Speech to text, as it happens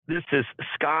This is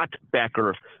Scott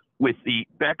Becker with the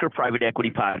Becker Private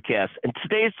Equity Podcast, and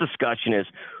today's discussion is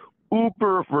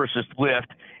Uber versus Lyft,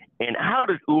 and how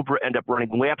did Uber end up running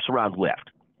laps around Lyft?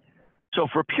 So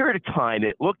for a period of time,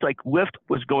 it looked like Lyft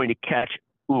was going to catch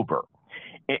Uber.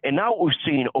 And now what we've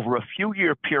seen over a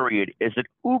few-year period is that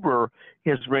Uber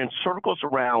has ran circles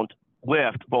around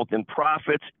Lyft, both in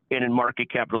profits and in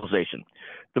market capitalization.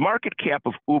 The market cap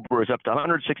of Uber is up to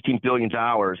 $116 billion.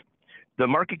 The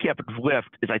market cap of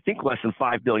Lyft is, I think, less than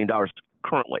 $5 billion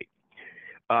currently.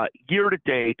 Year to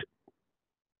date,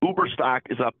 Uber stock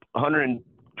is up 129%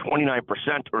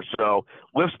 or so.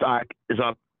 Lyft stock is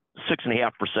up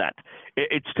 6.5%.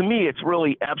 To me, it's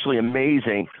really absolutely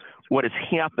amazing what has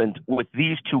happened with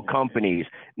these two companies.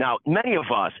 Now, many of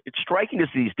us, it's striking to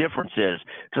see these differences,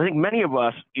 because I think many of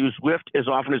us use Lyft as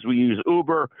often as we use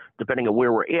Uber, depending on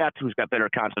where we're at, who's got better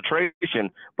concentration.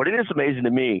 But it is amazing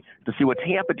to me to see what's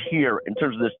happened here in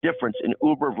terms of this difference in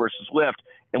Uber versus Lyft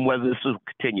and whether this will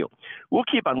continue. We'll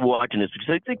keep on watching this, because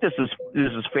I think this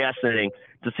is fascinating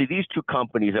to see these two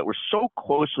companies that were so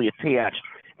closely attached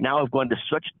now have gone to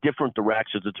such different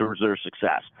directions in terms of their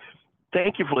success.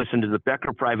 Thank you for listening to the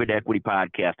Becker Private Equity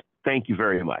Podcast. Thank you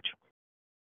very much.